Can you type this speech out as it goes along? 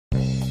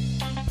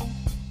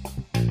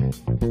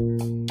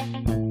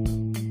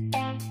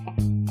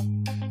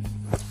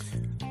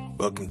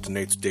Welcome to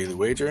Nate's Daily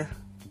Wager.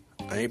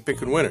 I ain't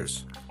picking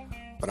winners,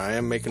 but I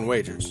am making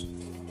wagers.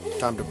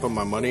 Time to put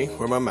my money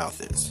where my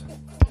mouth is.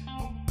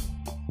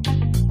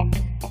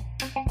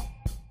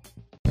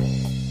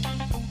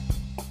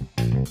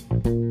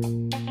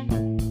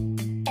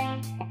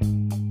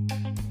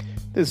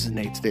 This is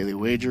Nate's Daily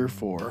Wager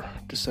for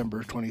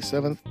December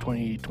 27th,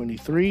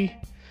 2023.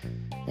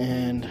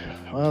 And,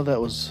 well, that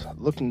was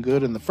looking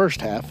good in the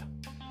first half.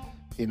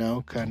 You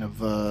know, kind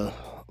of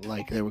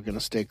like they were going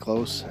to stay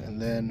close.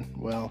 And then,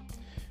 well,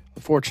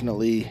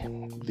 unfortunately,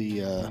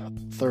 the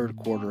third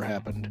quarter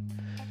happened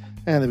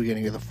and the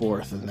beginning of the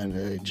fourth. And then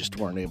they just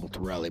weren't able to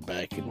rally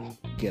back and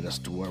get us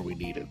to where we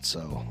needed.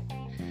 So,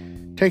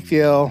 take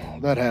the L.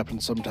 That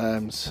happens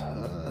sometimes.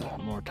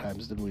 More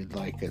times than we'd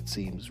like, it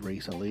seems,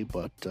 recently.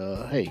 But,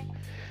 hey,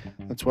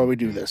 that's why we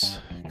do this.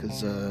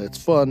 Because it's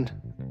fun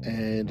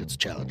and it's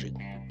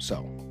challenging. So,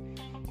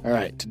 all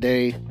right,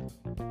 today,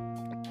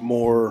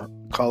 more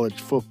college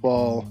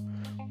football,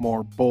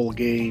 more bowl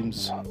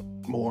games,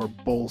 more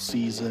bowl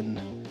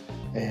season.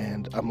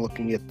 And I'm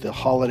looking at the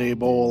Holiday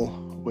Bowl,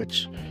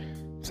 which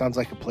sounds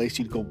like a place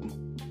you'd go,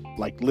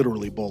 like,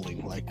 literally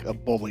bowling, like a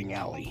bowling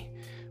alley.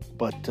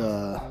 But,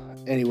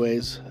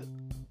 anyways,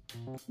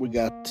 we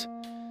got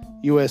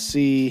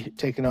USC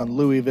taking on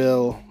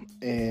Louisville,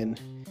 and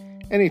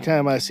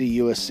anytime I see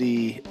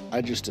USC,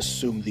 I just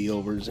assume the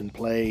over's in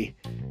play,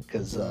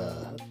 because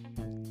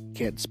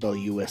can't spell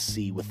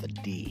USC with a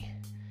D.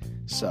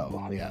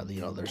 So, yeah,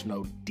 you know, there's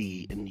no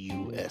D in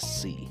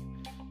USC.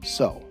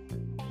 So,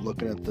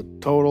 looking at the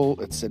total,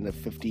 it's sitting at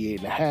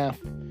 58.5.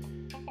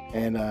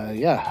 And,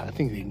 yeah, I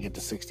think they can get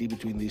to 60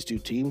 between these two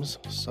teams.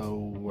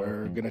 So,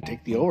 we're going to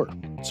take the over.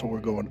 So, we're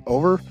going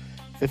over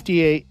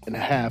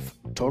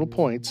 58.5 total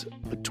points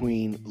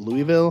between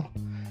Louisville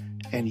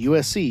and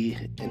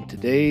USC in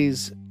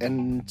today's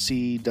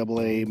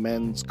NCAA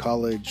Men's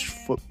College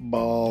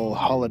Football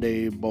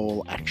Holiday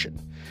Bowl action.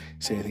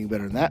 Say anything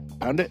better than that?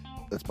 Pound it.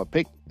 That's my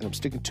pick, and I'm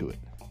sticking to it.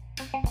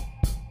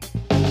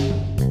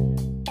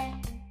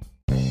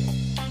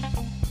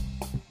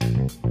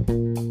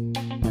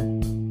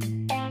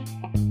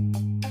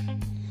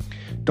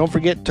 Don't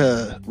forget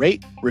to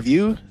rate,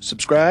 review,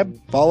 subscribe,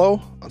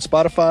 follow on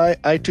Spotify,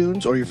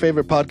 iTunes, or your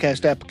favorite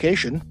podcast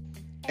application,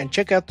 and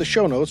check out the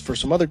show notes for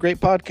some other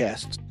great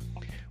podcasts.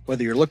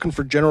 Whether you're looking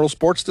for general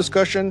sports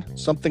discussion,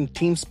 something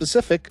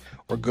team-specific,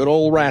 or good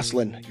old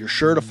wrestling, you're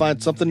sure to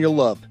find something you'll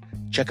love.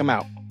 Check them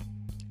out.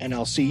 And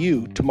I'll see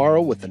you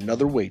tomorrow with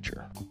another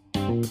wager.